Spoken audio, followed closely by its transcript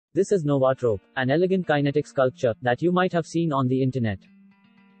This is Novatrope, an elegant kinetic sculpture that you might have seen on the internet.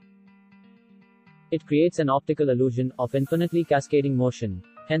 It creates an optical illusion of infinitely cascading motion,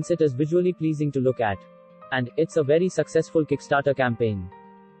 hence it is visually pleasing to look at. And it's a very successful Kickstarter campaign.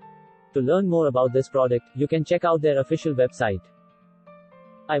 To learn more about this product, you can check out their official website.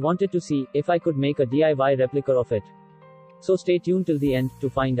 I wanted to see if I could make a DIY replica of it. So stay tuned till the end to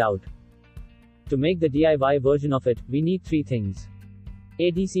find out. To make the DIY version of it, we need 3 things.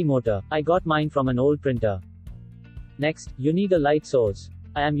 A DC motor. I got mine from an old printer. Next, you need a light source.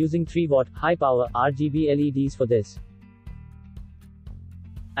 I am using 3-watt, high-power, RGB LEDs for this.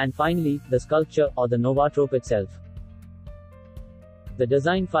 And finally, the sculpture, or the Novatrope itself. The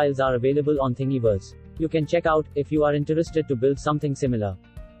design files are available on Thingiverse. You can check out, if you are interested to build something similar.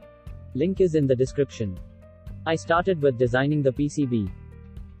 Link is in the description. I started with designing the PCB.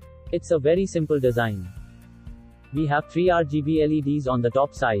 It's a very simple design. We have 3 RGB LEDs on the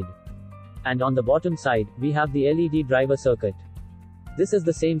top side. And on the bottom side, we have the LED driver circuit. This is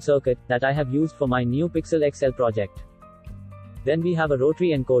the same circuit that I have used for my new Pixel XL project. Then we have a rotary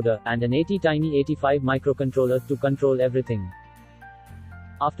encoder and an tiny 85 microcontroller to control everything.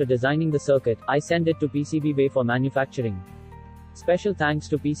 After designing the circuit, I send it to PCBWay for manufacturing. Special thanks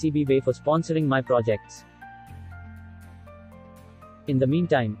to PCBWay for sponsoring my projects. In the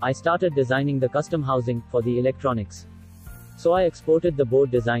meantime, I started designing the custom housing for the electronics. So I exported the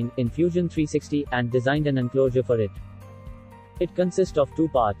board design in Fusion 360 and designed an enclosure for it. It consists of 2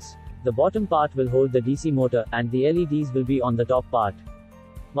 parts. The bottom part will hold the DC motor and the LEDs will be on the top part.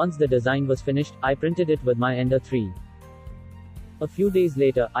 Once the design was finished, I printed it with my Ender 3. A few days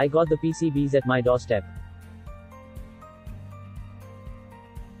later, I got the PCBs at my doorstep.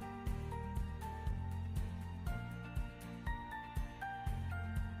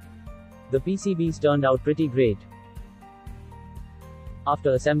 The PCBs turned out pretty great.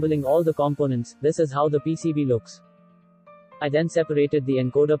 After assembling all the components, this is how the PCB looks. I then separated the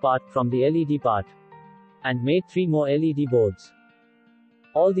encoder part from the LED part. And made 3 more LED boards.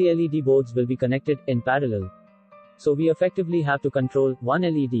 All the LED boards will be connected in parallel. So we effectively have to control 1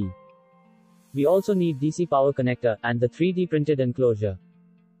 LED. We also need DC power connector and the 3D printed enclosure.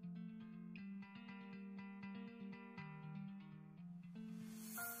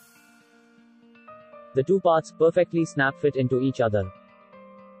 The 2 parts perfectly snap fit into each other.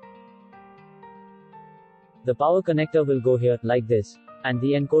 The power connector will go here, like this. And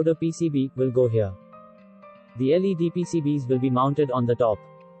the encoder PCB will go here. The LED PCBs will be mounted on the top.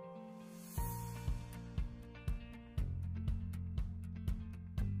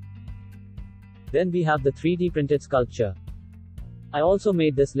 Then we have the 3D printed sculpture. I also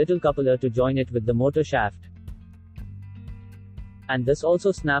made this little coupler to join it with the motor shaft. And this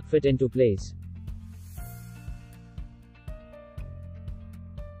also snap fit into place.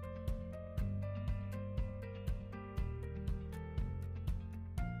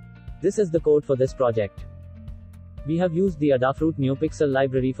 This is the code for this project. We have used the Adafruit NeoPixel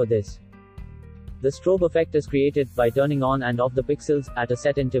library for this. The strobe effect is created by turning on and off the pixels at a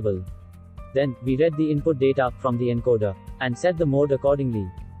set interval. Then, we read the input data from the encoder and set the mode accordingly.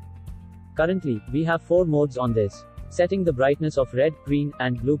 Currently, we have 4 modes on this, setting the brightness of red, green,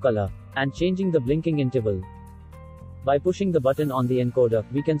 and blue color, and changing the blinking interval. By pushing the button on the encoder,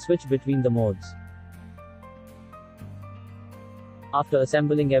 we can switch between the modes. After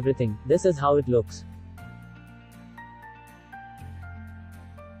assembling everything, this is how it looks.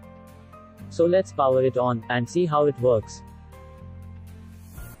 So let's power it on and see how it works.